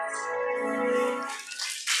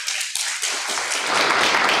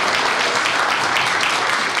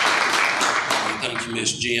Thank you,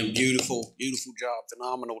 Miss Jim. Beautiful, beautiful job.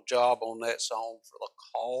 Phenomenal job on that song. For the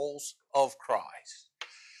cause of Christ.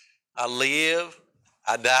 I live,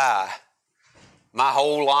 I die. My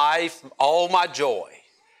whole life, all my joy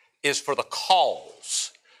is for the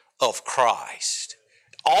cause of Christ.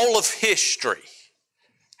 All of history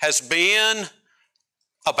has been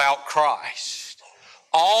about Christ.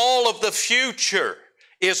 All of the future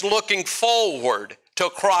is looking forward to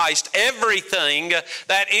Christ. Everything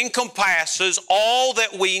that encompasses all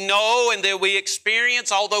that we know and that we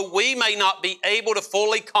experience, although we may not be able to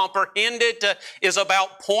fully comprehend it, is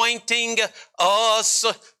about pointing us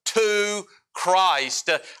to Christ.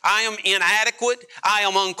 I am inadequate. I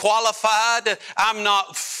am unqualified. I'm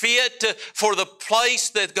not fit for the place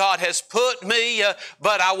that God has put me,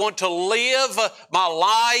 but I want to live my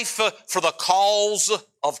life for the cause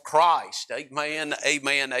of Christ. Amen,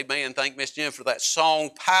 amen, amen. Thank Miss Jim for that song.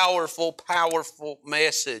 Powerful, powerful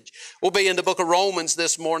message. We'll be in the book of Romans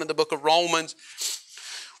this morning, the book of Romans.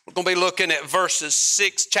 We're going to be looking at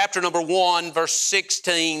chapter number 1, verse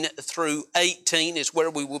 16 through 18 is where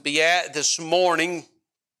we will be at this morning.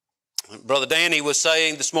 Brother Danny was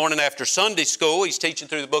saying this morning after Sunday school, he's teaching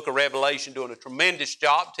through the book of Revelation, doing a tremendous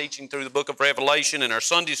job teaching through the book of Revelation in our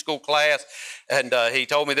Sunday school class. And he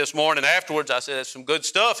told me this morning afterwards, I said, that's some good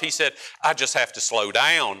stuff. He said, I just have to slow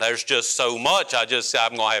down. There's just so much. I'm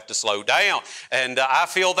going to have to slow down. And I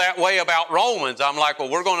feel that way about Romans. I'm like, well,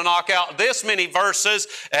 we're going to knock out this many verses,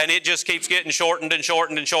 and it just keeps getting shortened and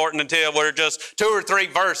shortened and shortened until we're just 2 or 3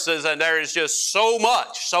 verses, and there is just so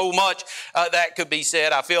much that could be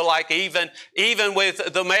said. I feel like even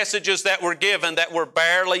with the messages that were given, that we're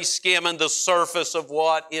barely skimming the surface of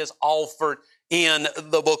what is offered in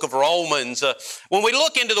the book of Romans. When we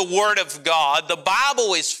look into the Word of God, the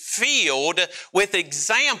Bible is filled with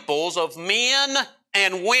examples of men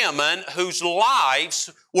and women whose lives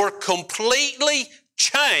were completely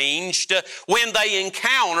changed when they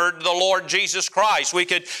encountered the Lord Jesus Christ. We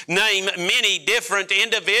could name many different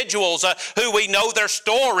individuals who we know their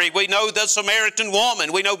story. We know the Samaritan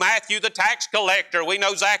woman. We know Matthew the tax collector. We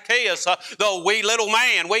know Zacchaeus, the wee little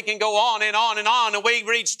man. We can go on and on and on, and we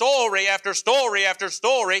read story after story after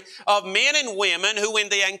story of men and women who, when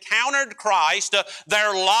they encountered Christ,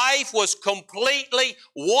 their life was completely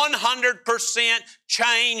 100%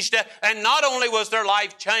 changed. And not only was their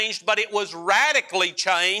life changed, but it was radically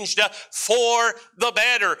changed for the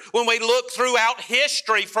better. When we look throughout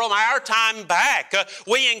history from our time back,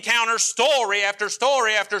 we encounter story after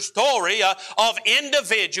story after story of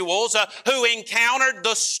individuals who encountered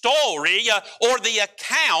the story or the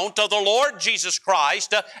account of the Lord Jesus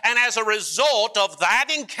Christ, and as a result of that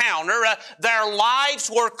encounter, their lives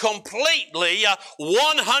were completely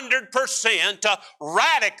 100%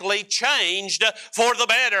 radically changed for the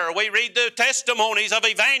better. We read the testimonies of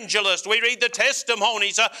evangelists. We read the testimonies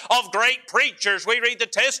of great preachers. We read the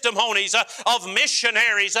testimonies of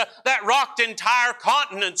missionaries that rocked entire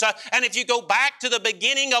continents. And if you go back to the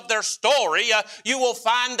beginning of their story, you will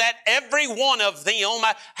find that every one of them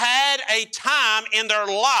had a time in their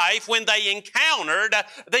life when they encountered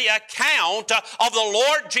the account of the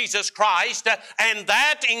Lord Jesus Christ, and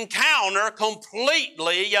that encounter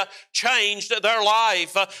completely changed their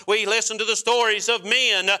life. We listen to the stories of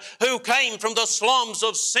men who came from the slums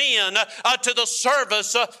of sin to the service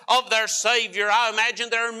of their Savior. I imagine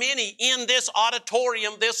there are many in this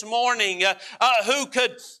auditorium this morning who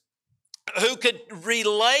could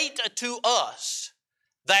relate to us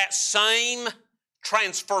that same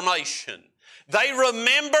transformation. They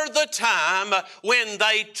remember the time when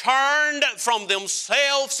they turned from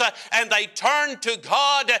themselves and they turned to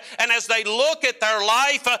God, and as they look at their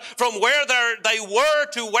life from where they were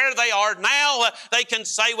to where they are now, they can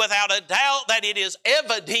say without a doubt that it is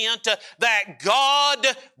evident that God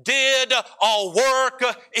did a work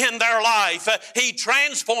in their life. He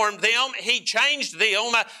transformed them, He changed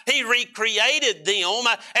them, He recreated them,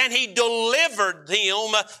 and He delivered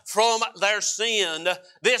them from their sin.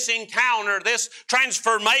 This encounter, this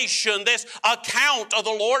transformation, this account of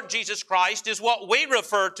the Lord Jesus Christ is what we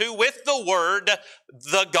refer to with the word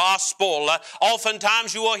the gospel.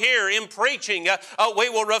 Oftentimes you will hear in preaching, we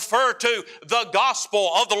will refer to the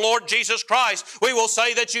gospel of the Lord Jesus Christ. We will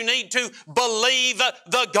say that you need to believe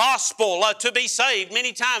the gospel to be saved.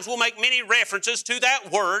 Many times we'll make many references to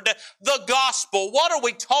that word, the gospel. What are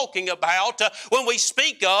we talking about when we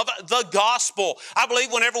speak of the gospel? I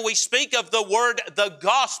believe whenever we speak of the word the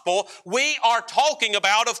gospel, we are talking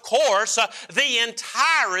about, of course, the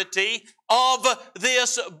entirety of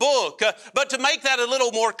this book. But to make that a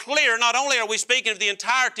little more clear, not only are we speaking of the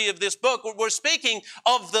entirety of this book, we're speaking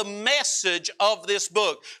of the message of this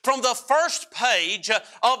book. From the first page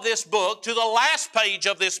of this book to the last page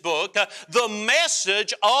of this book, the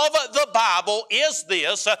message of the Bible is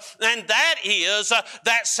this, and that is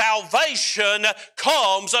that salvation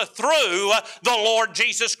comes through the Lord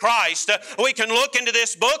Jesus Christ. We can look into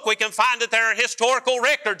this book, we can find that there are historical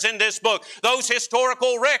records in this book. Those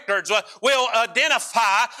historical records will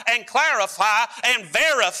identify and clarify and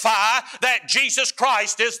verify that Jesus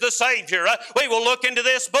Christ is the Savior. We will look into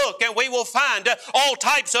this book and we will find all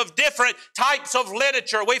types of different types of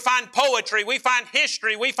literature. We find poetry, we find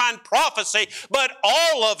history, we find prophecy, but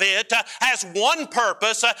all of it has one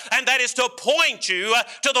purpose, and that is to point you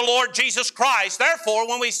to the Lord Jesus Christ. Therefore,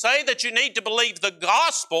 when we say that you need to believe the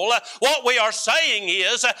gospel, what we are saying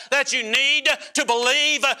is that you need to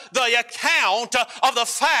believe the account of the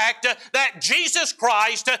fact that Jesus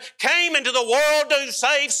Christ came into the world to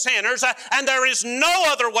save sinners, and there is no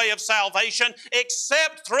other way of salvation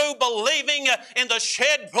except through believing in the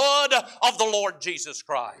shed blood of the Lord Jesus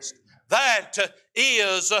Christ. That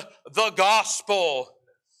is the gospel.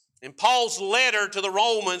 In Paul's letter to the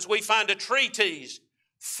Romans, we find a treatise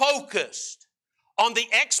focused on the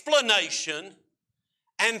explanation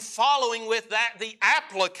and following with that the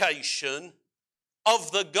application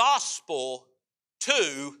of the gospel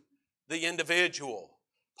to the individual.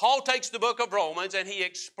 Paul takes the book of Romans and he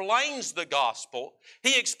explains the gospel.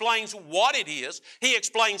 He explains what it is. He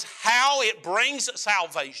explains how it brings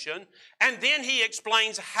salvation. And then he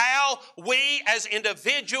explains how we as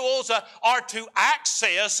individuals are to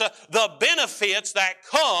access the benefits that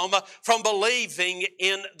come from believing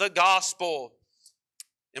in the gospel.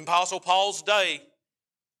 In Apostle Paul's day,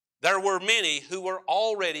 there were many who were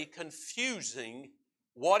already confusing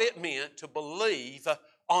what it meant to believe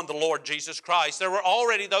on the Lord Jesus Christ. There were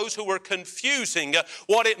already those who were confusing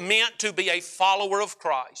what it meant to be a follower of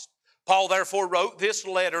Christ. Paul therefore wrote this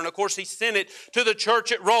letter, and of course he sent it to the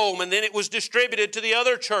church at Rome, and then it was distributed to the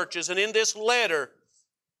other churches. And in this letter,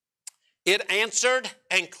 it answered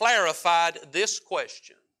and clarified this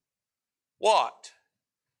question: what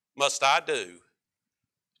must I do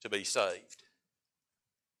to be saved?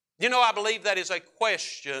 You know, I believe that is a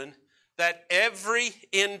question that every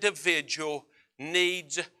individual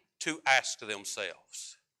needs to ask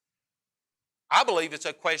themselves. I believe it's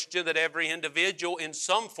a question that every individual in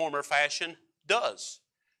some form or fashion does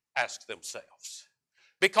ask themselves.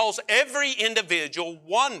 Because every individual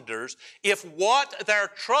wonders if what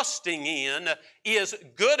they're trusting in is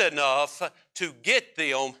good enough to get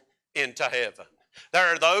them into heaven.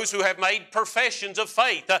 There are those who have made professions of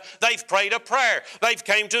faith. They've prayed a prayer. They've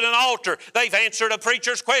came to an altar. They've answered a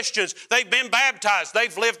preacher's questions. They've been baptized.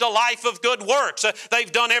 They've lived a life of good works.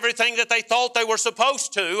 They've done everything that they thought they were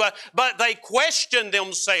supposed to, but they question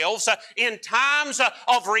themselves in times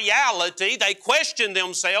of reality. They question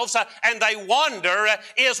themselves and they wonder,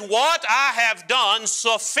 is what I have done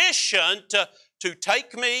sufficient to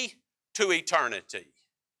take me to eternity?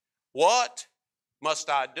 What must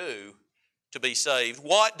I do to be saved?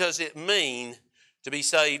 What does it mean to be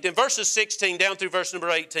saved? In verses 16 down through verse number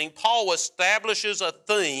 18, Paul establishes a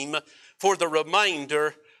theme for the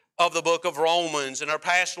remainder of the book of Romans. In our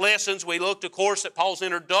past lessons, we looked, of course, at Paul's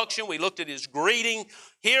introduction. We looked at his greeting.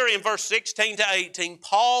 Here in verse 16 to 18,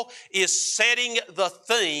 Paul is setting the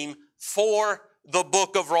theme for the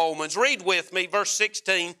book of Romans. Read with me verse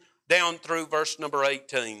 16 down through verse number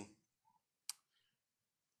 18.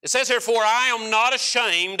 It says here, "For I am not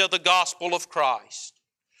ashamed of the gospel of Christ,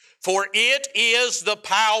 for it is the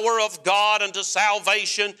power of God unto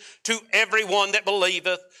salvation to everyone that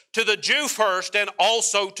believeth, to the Jew first and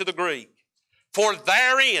also to the Greek. For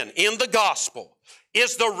therein, in the gospel,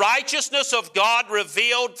 is the righteousness of God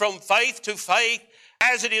revealed from faith to faith,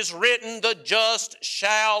 as it is written, the just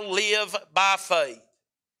shall live by faith.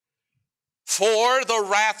 For the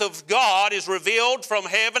wrath of God is revealed from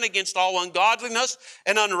heaven against all ungodliness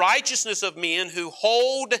and unrighteousness of men who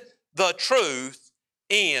hold the truth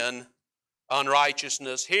in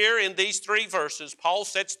unrighteousness." Here in these three verses, Paul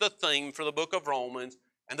sets the theme for the book of Romans,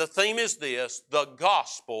 and the theme is this: the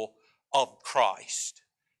gospel of Christ.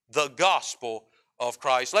 The gospel of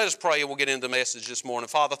Christ. Let us pray and we'll get into the message this morning.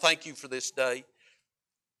 Father, thank you for this day.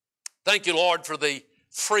 Thank you, Lord, for the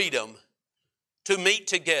freedom to meet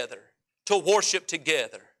together, to worship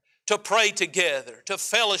together, to pray together, to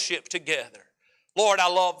fellowship together. Lord, I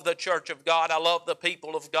love the church of God. I love the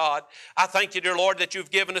people of God. I thank you, dear Lord, that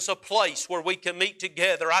you've given us a place where we can meet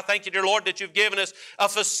together. I thank you, dear Lord, that you've given us a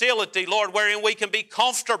facility, Lord, wherein we can be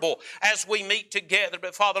comfortable as we meet together.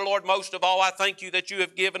 But Father, Lord, most of all, I thank you that you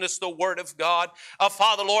have given us the Word of God.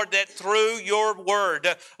 Father, Lord, that through your Word,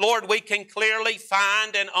 Lord, we can clearly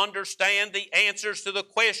find and understand the answers to the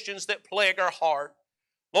questions that plague our heart.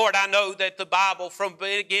 Lord, I know that the Bible from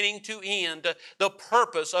beginning to end, the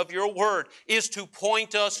purpose of your word is to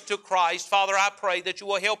point us to Christ. Father, I pray that you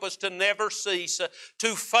will help us to never cease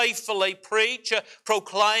to faithfully preach,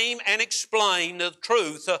 proclaim, and explain the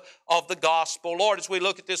truth of the gospel. Lord, as we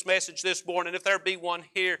look at this message this morning, if there be one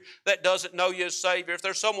here that doesn't know you as Savior, if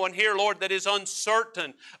there's someone here, Lord, that is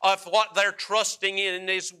uncertain of what they're trusting in and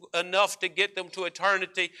is enough to get them to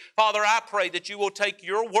eternity, Father, I pray that you will take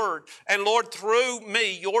your word and, Lord, through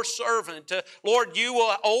me, your servant, Lord, you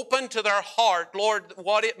will open to their heart, Lord,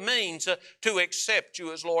 what it means to accept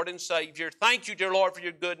you as Lord and Savior. Thank you, dear Lord, for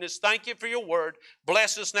your goodness. Thank you for your word.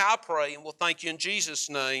 Bless us now, I pray, and we'll thank you in Jesus'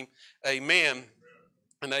 name. Amen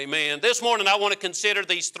and amen. This morning I want to consider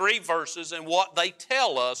these three verses and what they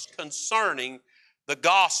tell us concerning the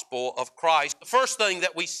gospel of Christ. The first thing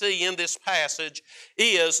that we see in this passage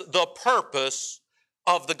is the purpose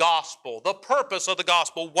of the gospel. The purpose of the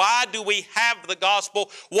gospel. Why do we have the gospel?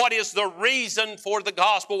 What is the reason for the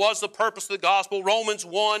gospel? What's the purpose of the gospel? Romans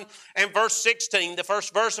 1 and verse 16, the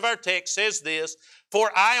first verse of our text says this,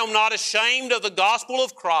 "For I am not ashamed of the gospel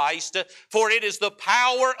of Christ, for it is the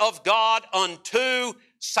power of God unto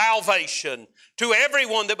salvation, to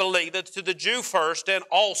everyone that believeth, to the Jew first, and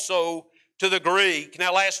also to the Greek."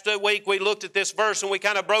 Now, last week we looked at this verse and we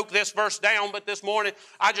kind of broke this verse down, but this morning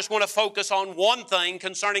I just want to focus on one thing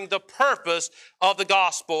concerning the purpose of the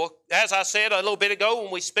gospel. As I said a little bit ago, when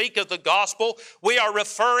we speak of the gospel, we are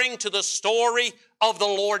referring to the story of the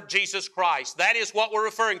Lord Jesus Christ. That is what we're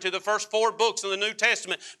referring to. The first four books of the New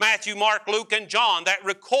Testament, Matthew, Mark, Luke, and John, that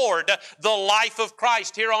record the life of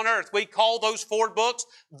Christ here on earth. We call those four books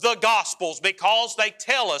the Gospels because they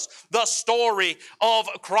tell us the story of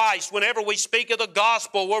Christ. Whenever we speak of the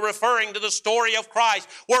gospel, we're referring to the story of Christ.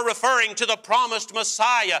 We're referring to the promised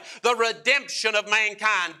Messiah, the redemption of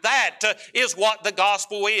mankind. That is what the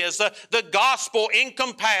gospel is. The gospel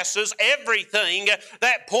encompasses everything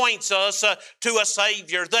that points us to a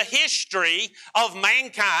Savior. The history of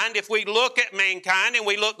mankind, if we look at mankind and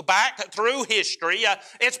we look back through history,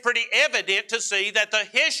 it's pretty evident to see that the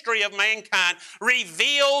history of mankind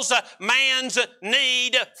reveals man's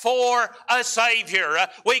need for a Savior.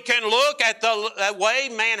 We can look at the way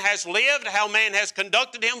man has lived, how man has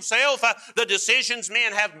conducted himself, the decisions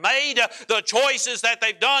men have made, the choices that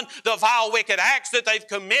they've done, the vile, wicked acts that they've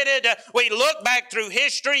committed. We look back through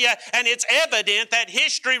history and it's evident that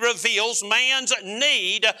history reveals man's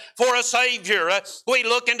need for a Savior. We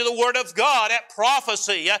look into the Word of God at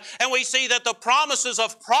prophecy, and we see that the promises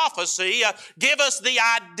of prophecy give us the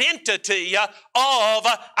identity of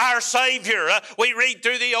our Savior. We read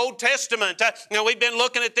through the Old Testament. Now, we've been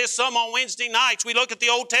looking at this some on Wednesday nights. We look at the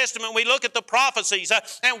Old Testament, we look at the prophecies.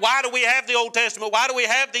 And why do we have the Old Testament? Why do we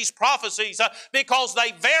have these prophecies? Because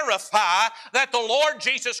they verify that the Lord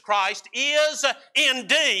Jesus Christ is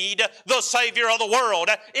indeed the Savior of the world.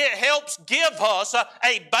 It helps give us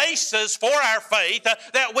a basis for our faith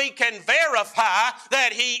that we can verify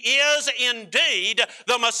that He is indeed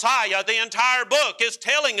the Messiah. The entire book is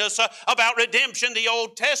telling us about redemption. The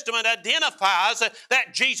Old Testament identifies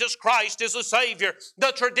that Jesus Christ is the Savior.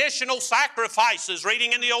 The traditional sacrifices,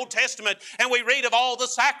 reading in the Old Testament, and we read of all the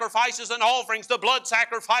sacrifices and offerings, the blood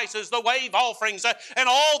sacrifices, the wave offerings, and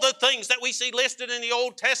all the things that we see listed in the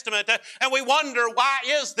Old Testament. And we wonder, why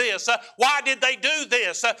is this? Why did they do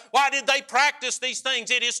this? Why did they practice these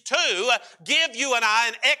things? It is to give you and I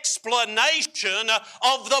an explanation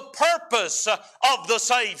of the purpose of the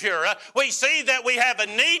Savior. We see that we have a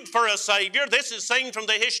need for a Savior. This is seen from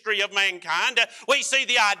the history of mankind. We see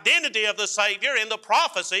the identity of the Savior in the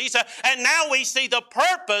prophecies, and now we see the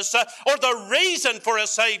purpose or the reason for a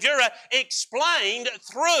Savior explained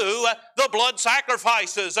through the blood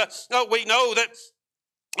sacrifices. We know that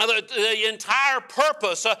the entire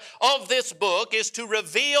purpose of this book is to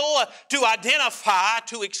reveal, to identify,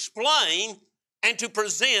 to explain, and to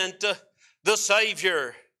present the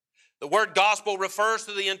Savior. The word gospel refers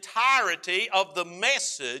to the entirety of the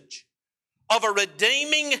message of a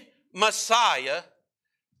redeeming Messiah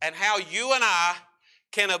and how you and I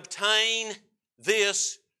can obtain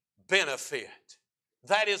this benefit.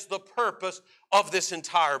 That is the purpose of this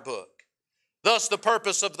entire book. Thus, the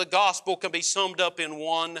purpose of the gospel can be summed up in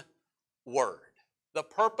one word. The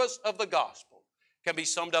purpose of the gospel can be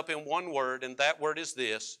summed up in one word, and that word is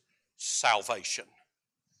this: salvation.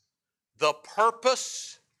 The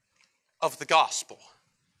purpose of the gospel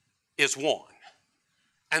is one.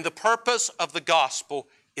 And the purpose of the gospel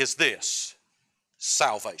is this: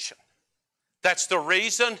 salvation. That's the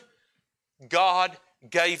reason God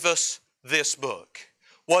gave us this book,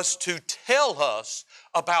 was to tell us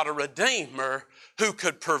about a Redeemer who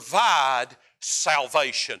could provide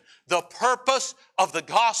salvation. The purpose of the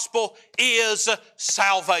gospel is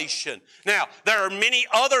salvation. Now, there are many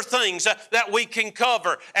other things that we can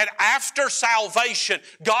cover. And after salvation,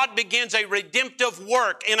 God begins a redemptive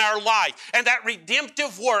work in our life. And that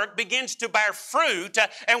redemptive work begins to bear fruit,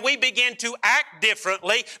 and we begin to act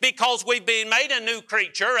differently because we've been made a new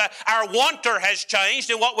creature. Our wanter has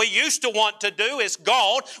changed, and what we used to want to do is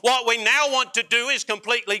gone. What we now want to do is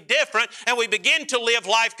completely different, and we begin to live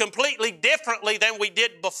life completely differently than we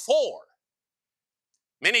did before.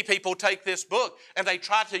 Many people take this book and they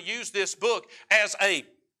try to use this book as a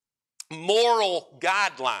moral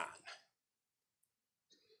guideline.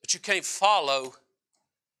 But you can't follow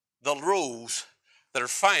the rules that are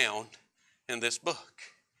found in this book.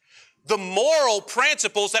 The moral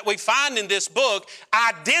principles that we find in this book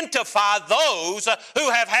identify those who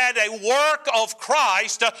have had a work of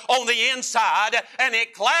Christ on the inside, and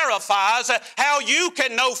it clarifies how you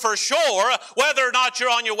can know for sure whether or not you're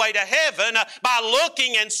on your way to heaven by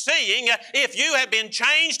looking and seeing if you have been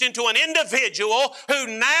changed into an individual who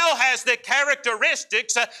now has the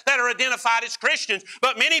characteristics that are identified as Christians.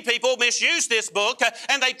 But many people misuse this book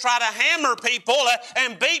and they try to hammer people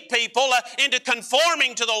and beat people into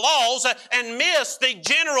conforming to the law and miss the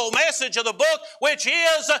general message of the book, which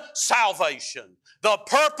is salvation. The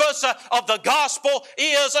purpose of the gospel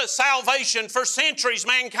is salvation. For centuries,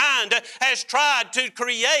 mankind has tried to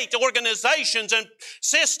create organizations and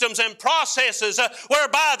systems and processes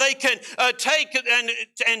whereby they can take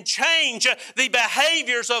and change the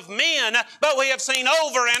behaviors of men, but we have seen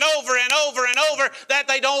over and over and over and over that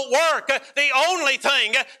they don't work. The only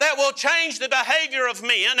thing that will change the behavior of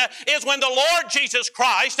men is when the Lord Jesus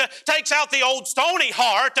Christ takes out the old stony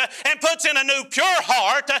heart and puts in a new pure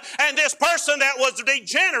heart, and this person that was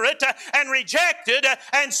degenerate and rejected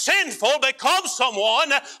and sinful becomes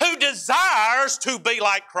someone who desires to be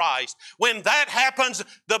like Christ. When that happens,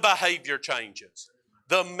 the behavior changes.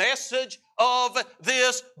 The message of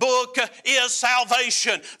this book is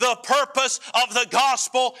salvation. The purpose of the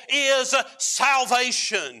gospel is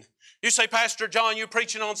salvation. You say, Pastor John, you're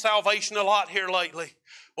preaching on salvation a lot here lately.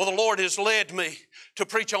 Well, the Lord has led me to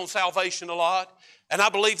preach on salvation a lot. And I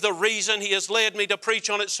believe the reason He has led me to preach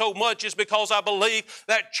on it so much is because I believe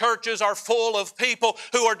that churches are full of people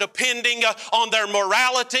who are depending on their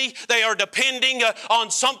morality. They are depending on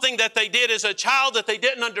something that they did as a child that they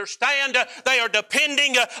didn't understand. They are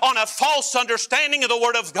depending on a false understanding of the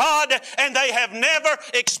Word of God, and they have never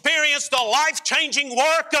experienced the life-changing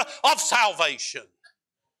work of salvation.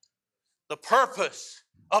 The purpose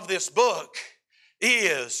of this book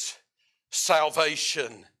is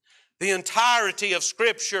salvation. The entirety of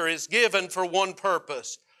Scripture is given for one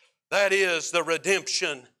purpose. That is the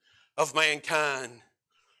redemption of mankind.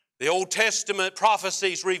 The Old Testament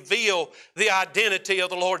prophecies reveal the identity of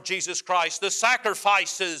the Lord Jesus Christ. The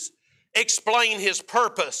sacrifices explain His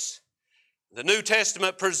purpose. The New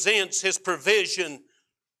Testament presents His provision,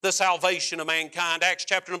 the salvation of mankind. Acts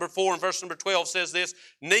chapter number 4 and verse number 12 says this: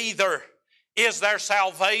 neither is there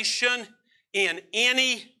salvation in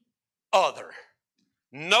any other.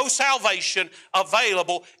 No salvation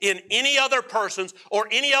available in any other persons or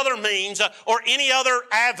any other means or any other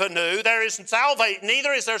avenue.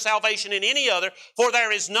 Neither is there salvation in any other, for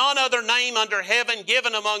there is none other name under heaven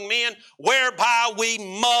given among men whereby we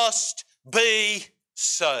must be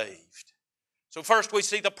saved. So first we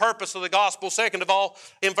see the purpose of the gospel. Second of all,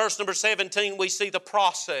 in verse number 17, we see the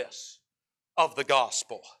process of the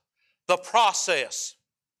gospel. The process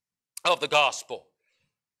of the gospel.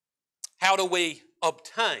 How do we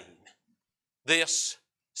obtain this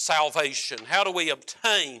salvation? How do we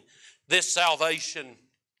obtain this salvation?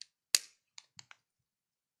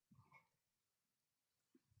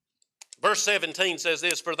 Verse 17 says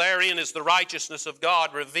this: for therein is the righteousness of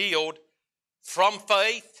God revealed from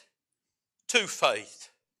faith to faith.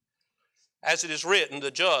 As it is written,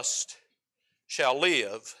 the just shall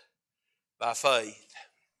live by faith.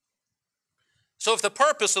 So if the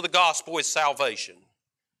purpose of the gospel is salvation,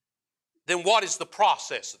 then what is the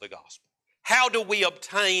process of the gospel? How do we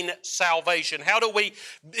obtain salvation? How do we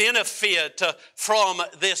benefit from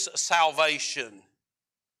this salvation?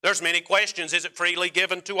 There's many questions. Is it freely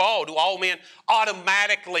given to all? Do all men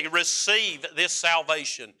automatically receive this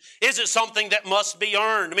salvation? Is it something that must be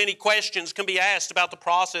earned? Many questions can be asked about the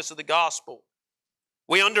process of the gospel.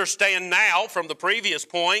 We understand now from the previous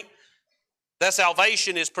point that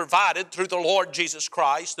salvation is provided through the Lord Jesus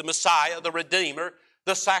Christ, the Messiah, the Redeemer,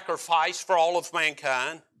 the sacrifice for all of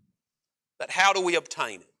mankind. But how do we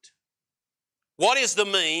obtain it? What is the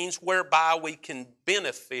means whereby we can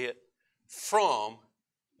benefit from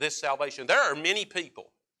this salvation? There are many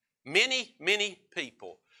people, many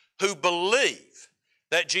people who believe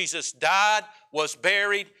that Jesus died, was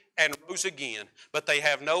buried, and rose again, but they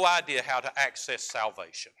have no idea how to access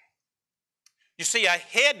salvation. You see, a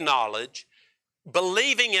head knowledge,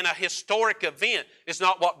 believing in a historic event, is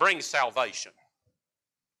not what brings salvation.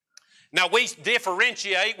 Now, we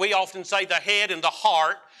differentiate, we often say the head and the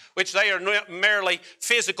heart, which they are merely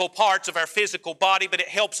physical parts of our physical body, but it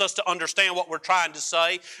helps us to understand what we're trying to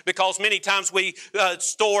say, because many times we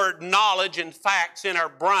store knowledge and facts in our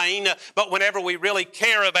brain, but whenever we really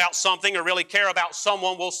care about something or really care about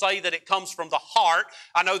someone, we'll say that it comes from the heart.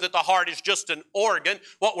 I know that the heart is just an organ.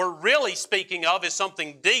 What we're really speaking of is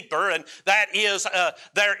something deeper, and that is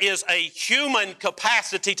there is a human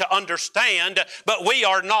capacity to understand, but we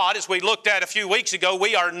are not, as we looked at a few weeks ago,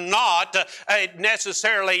 we are not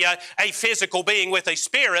necessarily a physical being with a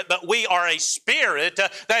spirit, but we are a spirit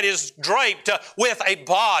that is draped with a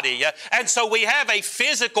body. And so we have a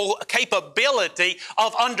physical capability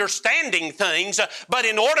of understanding things, but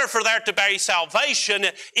in order for there to be salvation,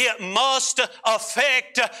 it must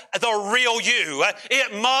affect the real you.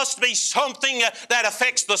 It must be something that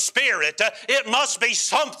affects the spirit. It must be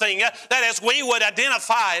something that, as we would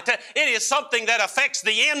identify it, it is something that affects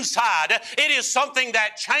the inside. It is something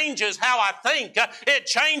that changes how I think. It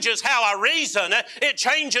changes how I reason. It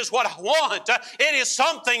changes what I want. It is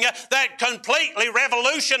something that completely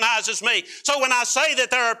revolutionizes me. So when I say that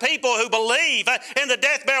there are people who believe in the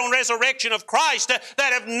death, burial, and resurrection of Christ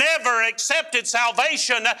that have never accepted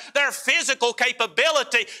salvation, their physical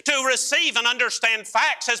capability to receive and understand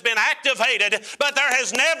facts has been activated, but there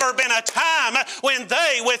has never been a time when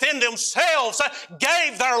they within themselves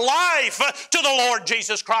gave their life to the Lord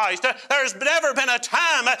Jesus Christ. There's never been a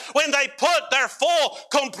time when they put their full,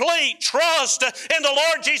 complete trust in the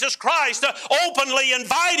Lord Jesus Christ, openly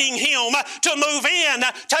inviting Him to move in,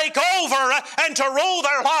 take over, and to rule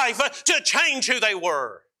their life, to change who they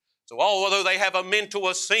were. So although they have a mental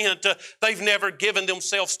assent, they've never given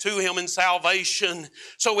themselves to Him in salvation.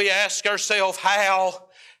 So we ask ourselves, how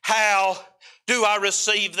do I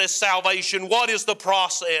receive this salvation? What is the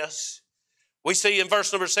process? We see in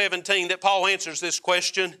verse number 17 that Paul answers this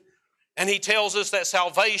question, and he tells us that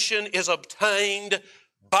salvation is obtained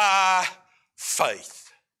by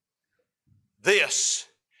faith. This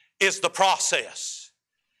is the process.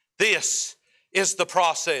 This is the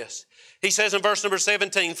process. He says in verse number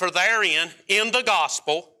 17, for therein, in the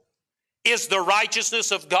gospel, is the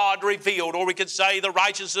righteousness of God revealed, or we could say the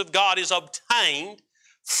righteousness of God is obtained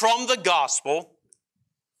from the gospel,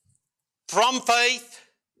 from faith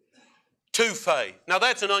to faith. Now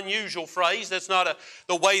that's an unusual phrase. That's not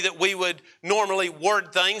the way that we would normally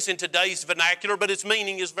word things in today's vernacular, but its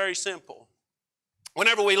meaning is very simple.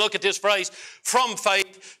 Whenever we look at this phrase, from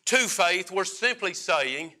faith to faith, we're simply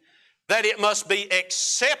saying that it must be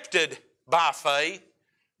accepted by faith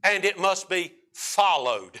and it must be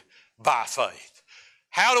followed by faith.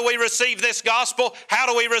 How do we receive this gospel? How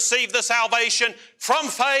do we receive the salvation? From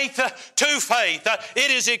faith to faith.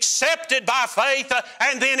 It is accepted by faith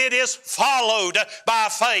and then it is followed by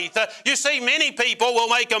faith. You see, many people will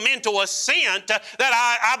make a mental assent that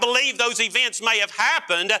I believe those events may have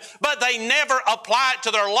happened, but they never apply it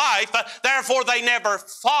to their life. Therefore, they never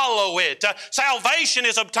follow it. Salvation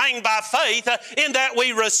is obtained by faith in that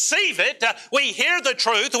we receive it. We hear the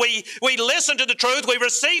truth. We listen to the truth. We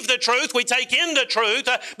receive the truth. We take in the truth.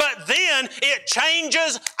 But then it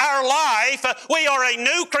changes our life. We are a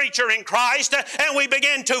new creature in Christ, and we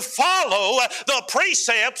begin to follow the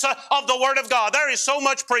precepts of the Word of God. There is so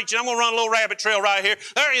much preaching. I'm going to run a little rabbit trail right here.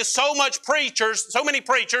 There is so many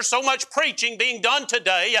preachers, so much preaching being done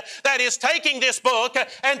today that is taking this book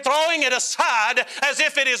and throwing it aside as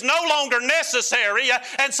if it is no longer necessary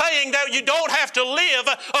and saying that you don't have to live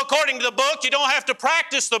according to the book, you don't have to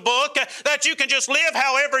practice the book, that you can just live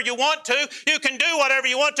however you want to, you can do whatever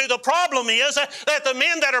you want to. The problem is that the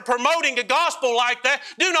men that are promoting a gospel like that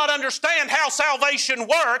do not understand how salvation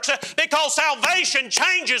works, because salvation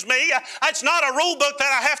changes me. It's not a rule book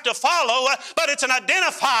that I have to follow, but it's an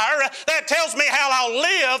identifier that tells me how I'll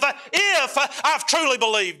live if I've truly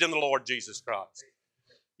believed in the Lord Jesus Christ.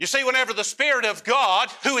 You see, whenever the Spirit of God,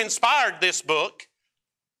 who inspired this book,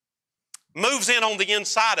 moves in on the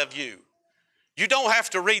inside of you, you don't have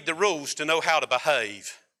to read the rules to know how to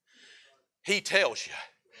behave. He tells you.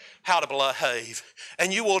 how to behave.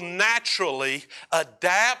 And you will naturally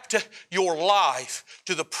adapt your life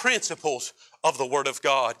to the principles of the Word of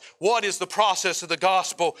God. What is the process of the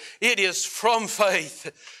gospel? It is from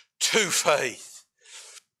faith to faith.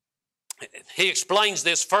 He explains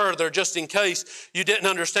this further just in case you didn't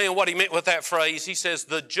understand what he meant with that phrase. He says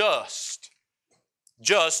the just.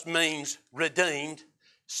 Just means redeemed,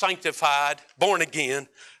 sanctified, born again.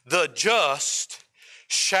 The just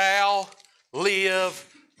shall live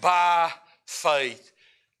by faith.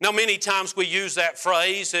 Now, many times we use that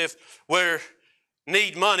phrase if we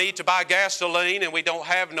need money to buy gasoline and we don't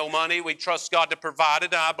have no money. We trust God to provide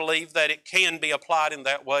it. And I believe that it can be applied in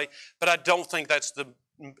that way. But I don't think that's the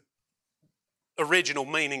original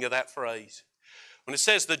meaning of that phrase. When it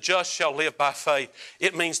says the just shall live by faith,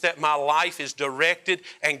 it means that my life is directed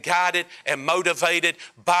and guided and motivated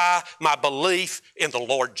by my belief in the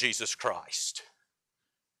Lord Jesus Christ.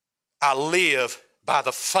 I live by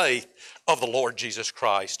the faith of the Lord Jesus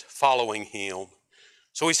Christ, following Him.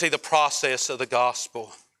 So we see the process of the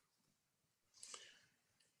gospel.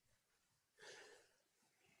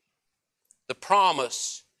 The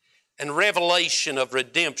promise and revelation of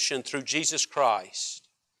redemption through Jesus Christ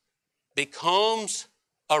becomes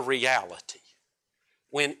a reality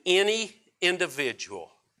when any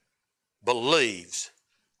individual believes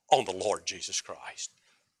on the Lord Jesus Christ.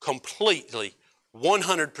 Completely,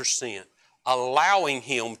 100%, allowing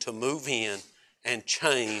Him to move in and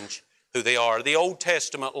change who they are. The Old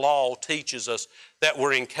Testament law teaches us that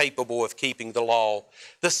we're incapable of keeping the law.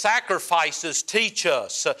 The sacrifices teach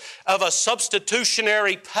us of a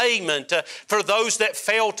substitutionary payment for those that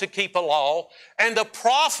fail to keep a law. And the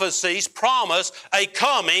prophecies promise a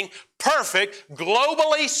coming, perfect,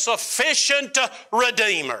 globally sufficient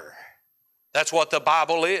Redeemer. That's what the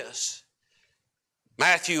Bible is.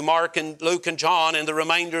 Matthew, Mark, and Luke, and John, and the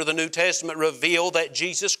remainder of the New Testament reveal that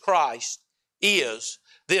Jesus Christ is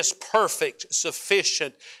this perfect,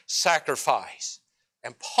 sufficient sacrifice.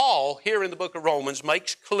 And Paul, here in the book of Romans,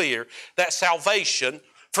 makes clear that salvation,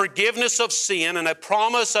 forgiveness of sin, and a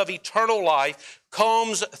promise of eternal life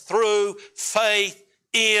comes through faith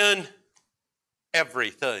in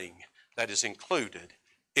everything that is included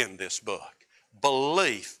in this book.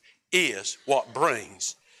 Belief is what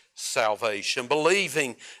brings salvation.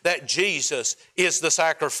 Believing that Jesus is the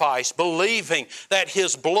sacrifice. Believing that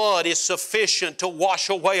His blood is sufficient to wash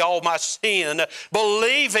away all my sin.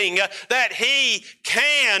 Believing that He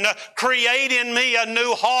can create in me a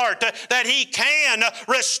new heart. That He can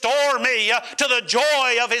restore me to the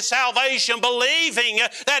joy of His salvation. Believing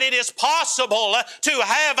that it is possible to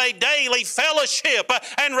have a daily fellowship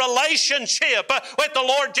and relationship with the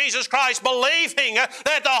Lord Jesus Christ. Believing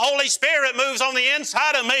that the Holy Spirit moves on the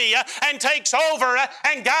inside of me and takes over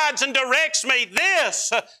and guides and directs me.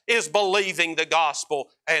 This is believing the gospel,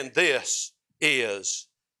 and this is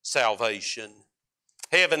salvation.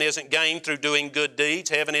 Heaven isn't gained through doing good deeds.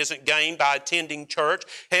 Heaven isn't gained by attending church.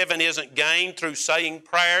 Heaven isn't gained through saying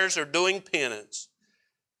prayers or doing penance.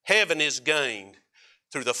 Heaven is gained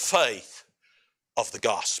through the faith of the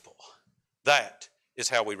gospel. That is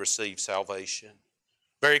how we receive salvation.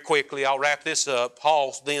 Very quickly, I'll wrap this up.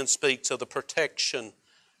 Paul then speaks of the protection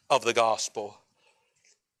of the gospel.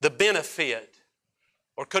 The benefit,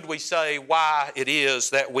 or could we say why it is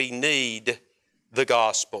that we need the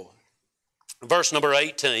gospel. Verse number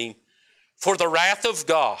 18, for the wrath of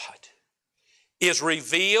God is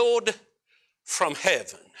revealed from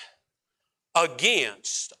heaven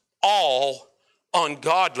against all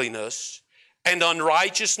ungodliness and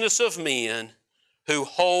unrighteousness of men who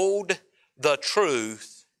hold the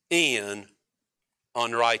truth in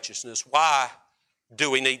unrighteousness. Why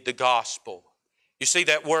do we need the gospel? You see,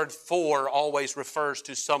 that word for always refers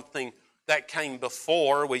to something that came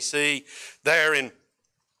before. We see there in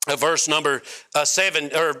verse number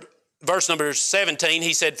 17,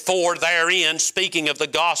 he said, for therein, speaking of the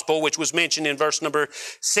gospel, which was mentioned in verse number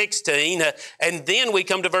 16. And then we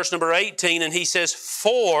come to verse number 18, and he says,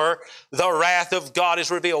 for the wrath of God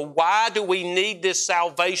is revealed. Why do we need this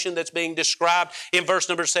salvation that's being described in verse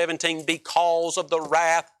number 17? Because of the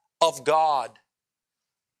wrath of God.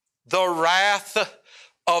 The wrath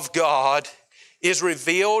of God is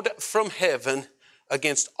revealed from heaven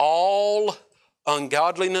against all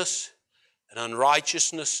ungodliness and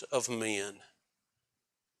unrighteousness of men.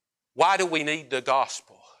 Why do we need the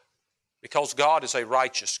gospel? Because God is a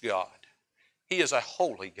righteous God. He is a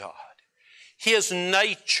holy God. His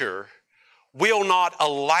nature will not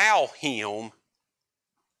allow Him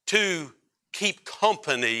to keep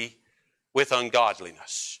company with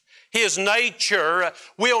ungodliness. His nature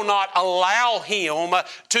will not allow Him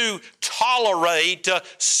to tolerate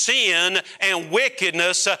sin and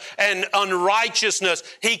wickedness and unrighteousness.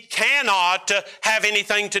 He cannot have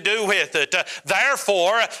anything to do with it.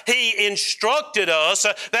 Therefore, He instructed us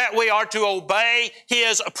that we are to obey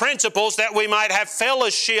His principles that we might have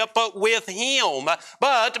fellowship with Him.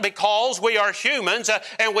 But because we are humans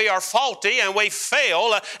and we are faulty and we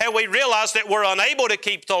fail and we realize that we're unable to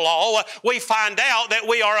keep the law, we find out that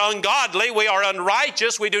we are ungodly, we are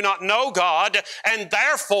unrighteous, we do not know God, and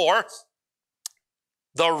therefore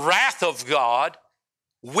the wrath of God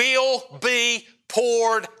will be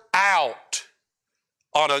poured out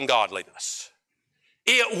on ungodliness.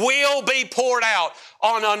 It will be poured out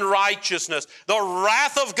on unrighteousness. The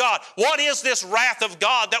wrath of God. What is this wrath of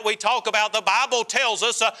God that we talk about? The Bible tells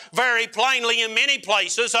us very plainly in many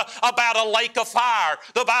places about a lake of fire.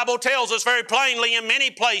 The Bible tells us very plainly in many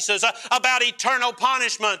places about eternal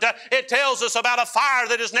punishment. It tells us about a fire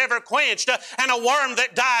that is never quenched and a worm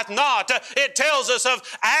that dieth not. It tells us of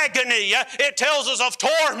agony. It tells us of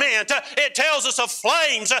torment. It tells us of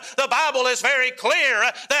flames. The Bible is very clear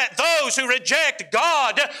that those who reject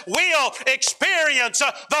God will experience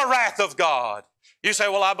the wrath of God. You say,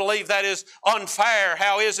 well, I believe that is unfair.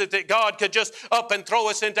 How is it that God could just up and throw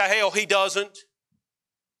us into hell? He doesn't.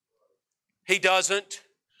 He doesn't.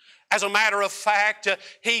 As a matter of fact,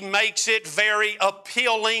 He makes it very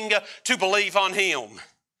appealing to believe on Him.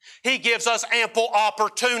 He gives us ample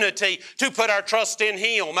opportunity to put our trust in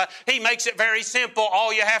Him. He makes it very simple.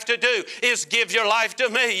 All you have to do is give your life to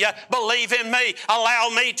me. Believe in me. Allow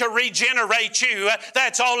me to regenerate you.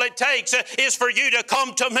 That's all it takes is for you to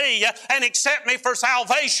come to me and accept me for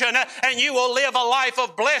salvation, and you will live a life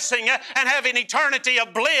of blessing and have an eternity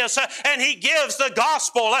of bliss. And He gives the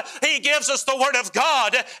gospel. He gives us the Word of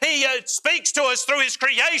God. He speaks to us through His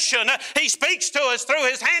creation. He speaks to us through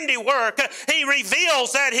His handiwork. He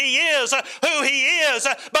reveals that He is who He is.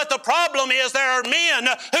 But the problem is there are men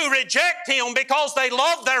who reject Him because they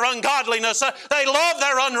love their ungodliness, they love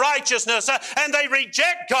their unrighteousness, and they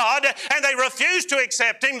reject God and they refuse to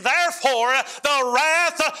accept Him. Therefore, the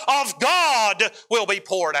wrath of God will be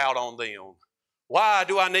poured out on them. Why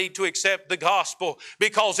do I need to accept the gospel?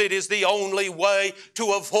 Because it is the only way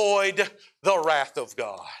to avoid the wrath of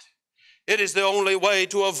God. It is the only way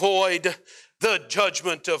to avoid the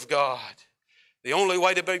judgment of God. The only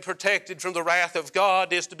way to be protected from the wrath of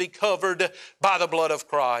God is to be covered by the blood of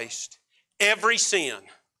Christ. Every sin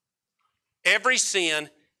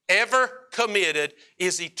ever committed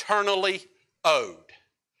is eternally owed.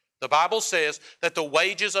 The Bible says that the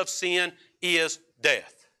wages of sin is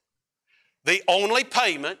death. The only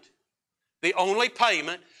payment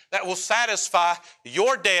that will satisfy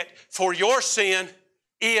your debt for your sin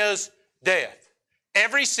is death.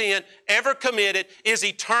 Every sin ever committed is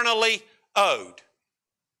eternally owed.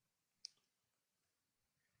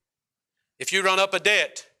 If you run up a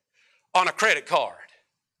debt on a credit card,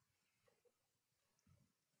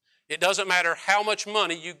 it doesn't matter how much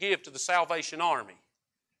money you give to the Salvation Army,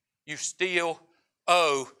 you still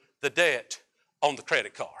owe the debt on the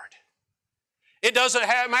credit card. It doesn't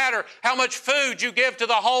matter how much food you give to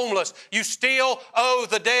the homeless. You still owe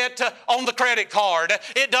the debt on the credit card.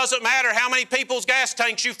 It doesn't matter how many people's gas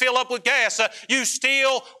tanks you fill up with gas. You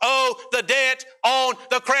still owe the debt on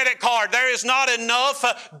the credit card. There is not enough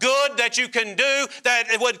good that you can do that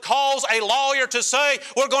it would cause a lawyer to say,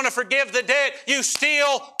 we're going to forgive the debt. You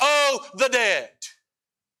still owe the debt.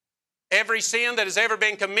 Every sin that has ever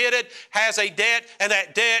been committed has a debt, and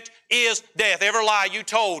that debt is death. Every lie you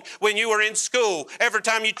told when you were in school, every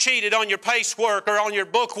time you cheated on your pacework or on your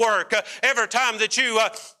book work, every time that you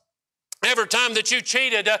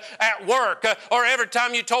cheated at work, or every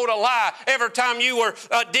time you told a lie, every time you were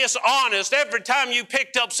dishonest, every time you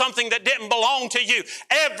picked up something that didn't belong to you,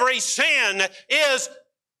 every sin is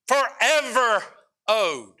forever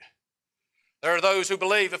owed. There are those who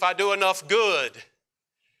believe if I do enough good,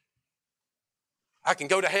 I can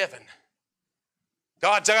go to heaven.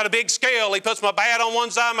 God's got a big scale. He puts my bad on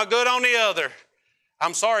one side, my good on the other.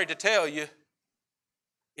 I'm sorry to tell you,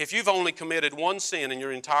 if you've only committed one sin in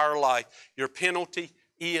your entire life, your penalty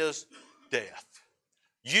is death.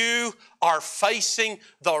 You are facing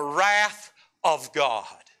the wrath of God.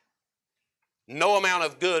 No amount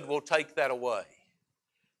of good will take that away.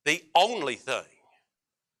 The only thing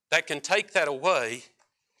that can take that away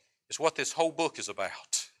is what this whole book is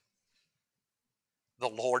about. The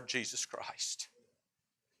Lord Jesus Christ,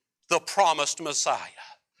 the promised Messiah,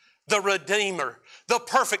 the Redeemer, the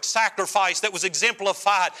perfect sacrifice that was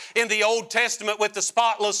exemplified in the Old Testament with the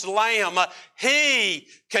spotless Lamb. He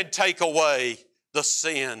could take away the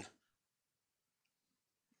sin.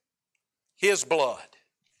 His blood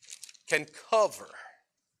can cover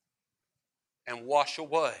and wash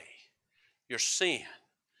away your sin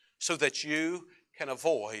so that you can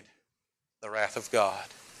avoid the wrath of God.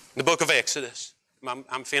 In the book of Exodus,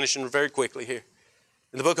 I'm finishing very quickly here.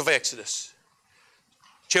 In the book of Exodus,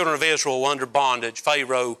 children of Israel were under bondage.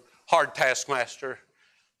 Pharaoh, hard taskmaster,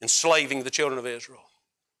 enslaving the children of Israel.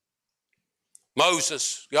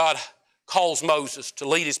 Moses, God calls Moses to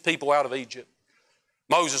lead his people out of Egypt.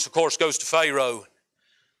 Moses, of course, goes to Pharaoh.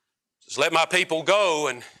 Says, let my people go.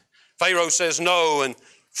 And Pharaoh says no. And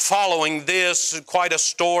following this, quite a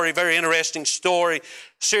story, very interesting story. A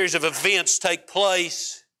series of events take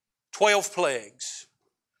place. 12 plagues.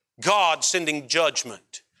 God sending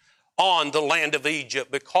judgment on the land of Egypt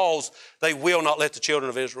because they will not let the children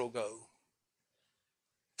of Israel go.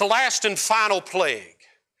 The last and final plague,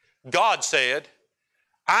 God said,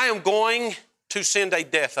 I am going to send a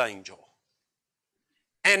death angel.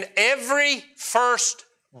 And every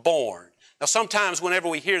firstborn. Now sometimes whenever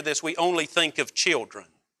we hear this, we only think of children.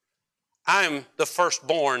 I am the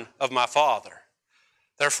firstborn of my father.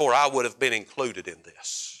 Therefore, I would have been included in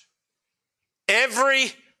this.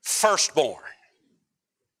 Every firstborn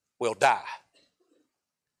will die.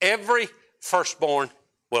 Every firstborn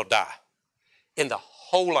will die in the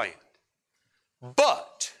whole land.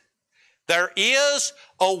 But there is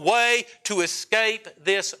a way to escape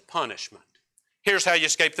this punishment. Here's how you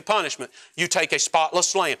escape the punishment. You take a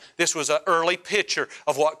spotless lamb. This was an early picture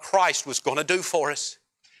of what Christ was going to do for us.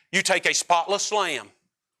 You take a spotless lamb.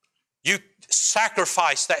 You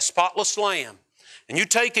sacrifice that spotless lamb. And you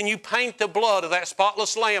take and you paint the blood of that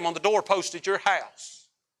spotless lamb on the doorpost at your house.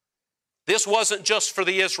 This wasn't just for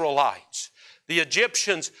the Israelites. The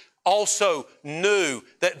Egyptians also knew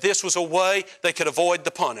that this was a way they could avoid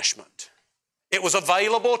the punishment. It was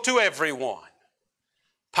available to everyone.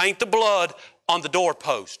 Paint the blood on the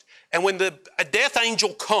doorpost. And when the death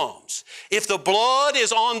angel comes, if the blood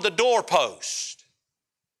is on the doorpost,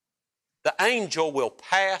 the angel will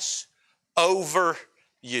pass over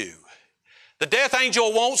you. The death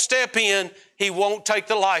angel won't step in. He won't take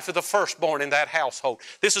the life of the firstborn in that household.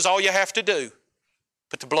 This is all you have to do.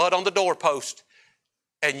 Put the blood on the doorpost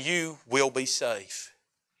and you will be safe.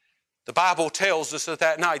 The Bible tells us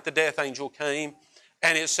that night the death angel came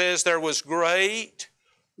and it says there was great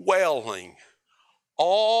wailing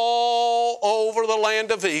all over the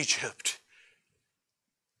land of Egypt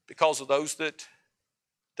because of those that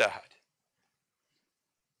died.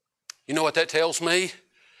 You know what that tells me?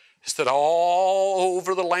 It's that all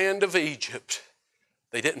over the land of Egypt,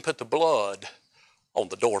 they didn't put the blood on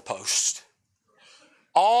the doorpost.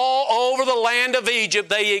 All over the land of Egypt,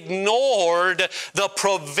 they ignored the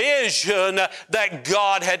provision that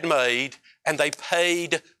God had made, and they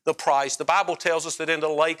paid the price. The Bible tells us that in the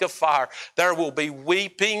lake of fire, there will be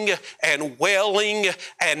weeping and wailing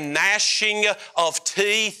and gnashing of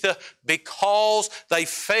teeth because they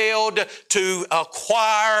failed to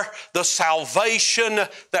acquire the salvation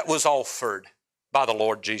that was offered by the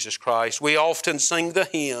Lord Jesus Christ. We often sing the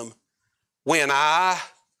hymn, when I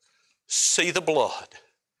see the blood,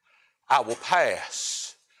 I will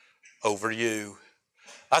pass over you.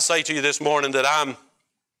 I say to you this morning that I'm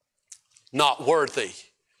not worthy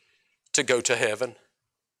to go to heaven,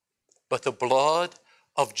 but the blood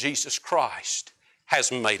of Jesus Christ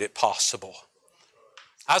has made it possible.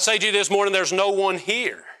 I say to you this morning, there's no one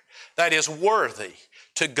here that is worthy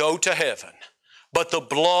to go to heaven, but the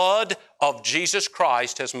blood of Jesus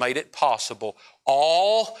Christ has made it possible.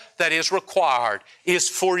 All that is required is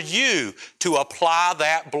for you to apply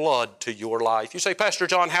that blood to your life. You say, Pastor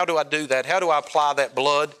John, how do I do that? How do I apply that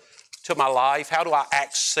blood to my life? How do I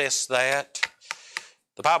access that?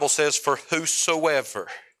 The Bible says, for whosoever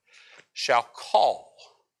shall call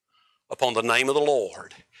upon the name of the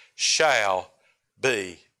Lord shall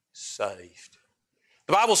be saved.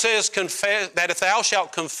 The Bible says that if thou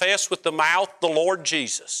shalt confess with the mouth the Lord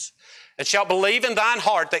Jesus, and shalt believe in thine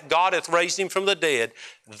heart that God hath raised him from the dead,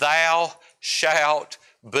 thou shalt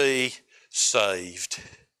be saved.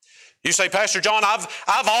 You say, Pastor John, I've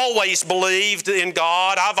always believed in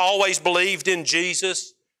God. I've always believed in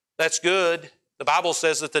Jesus. That's good. The Bible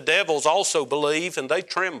says that the devils also believe and they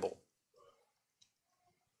tremble.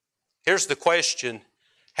 Here's the question.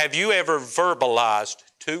 Have you ever verbalized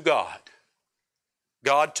to God,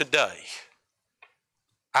 God, today,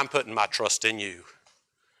 I'm putting my trust in you.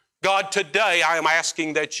 God, today I am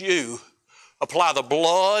asking that you apply the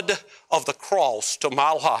blood of the cross to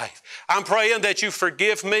my life. I'm praying that you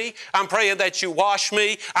forgive me. I'm praying that you wash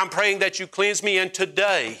me. I'm praying that you cleanse me. And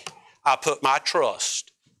today I put my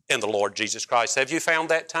trust in the Lord Jesus Christ. Have you found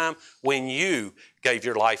that time when you gave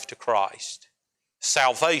your life to Christ?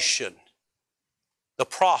 Salvation, the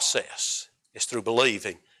process is through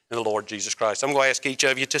believing in the Lord Jesus Christ. I'm going to ask each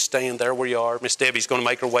of you to stand there where you are. Miss Debbie's going to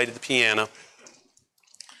make her way to the piano.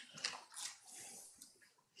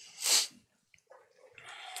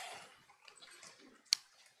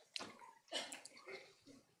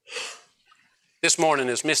 This morning,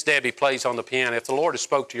 as Miss Debbie plays on the piano, if the Lord has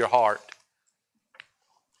spoke to your heart,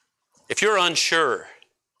 if you're unsure,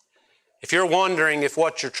 if you're wondering if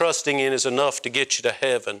what you're trusting in is enough to get you to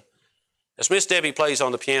heaven, as Miss Debbie plays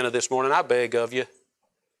on the piano this morning, I beg of you,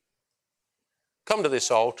 come to this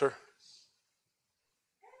altar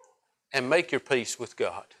and make your peace with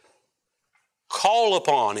God. Call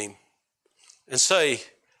upon Him and say,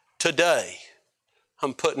 today,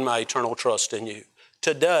 I'm putting my eternal trust in you.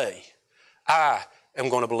 Today, I am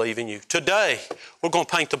going to believe in you. Today, we're going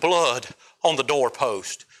to paint the blood on the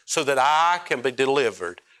doorpost so that I can be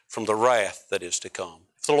delivered from the wrath that is to come.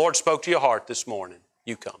 If the Lord spoke to your heart this morning,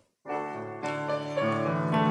 you come.